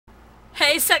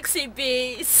Hey, sexy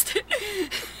beast.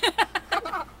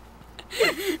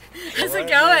 How's it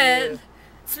going?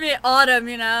 It's me, autumn,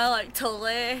 you know, like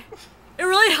totally. It's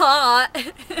really hot.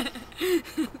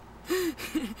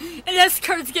 And yes,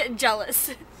 Kurt's getting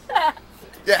jealous.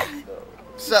 Yeah.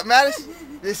 What's up, Mattis?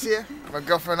 This here, my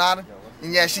girlfriend Autumn.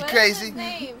 And yeah, she crazy. What's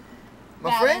his name?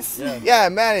 My friend? Yeah,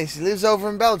 Mattis. He lives over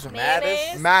in Belgium.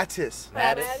 Mattis? Mattis.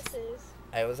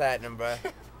 Hey, what's happening, bro?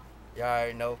 Y'all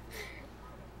already know.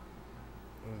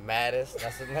 Mattis,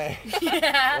 that's his name.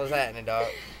 Yeah. What's happening, dog?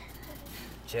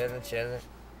 Chilling.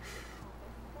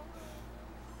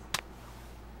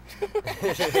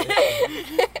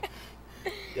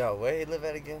 Yo, where he live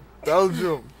at again?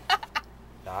 Belgium.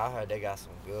 Nah, I heard they got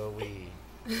some good weed.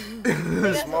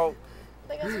 Smoke.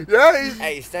 Yeah, he's...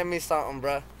 Hey, send me something,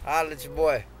 bro. I'll let your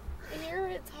boy. You're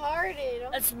retarded.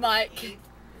 That's Mike. Keep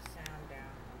the sound down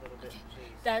a little bit,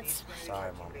 please. That's-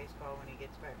 Sorry, Mom. Baseball when he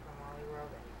gets back from Ollie World,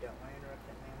 and you don't want to interrupt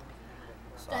that man when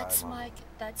he's Sorry, That's Mama. Mike.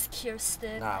 That's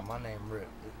Kirsten. Nah, my name Rip.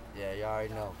 Yeah, you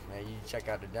already know, man. You check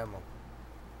out the demo.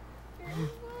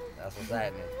 That's what's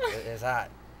happening. It's hot.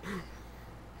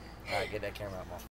 Alright, get that camera out, Mom.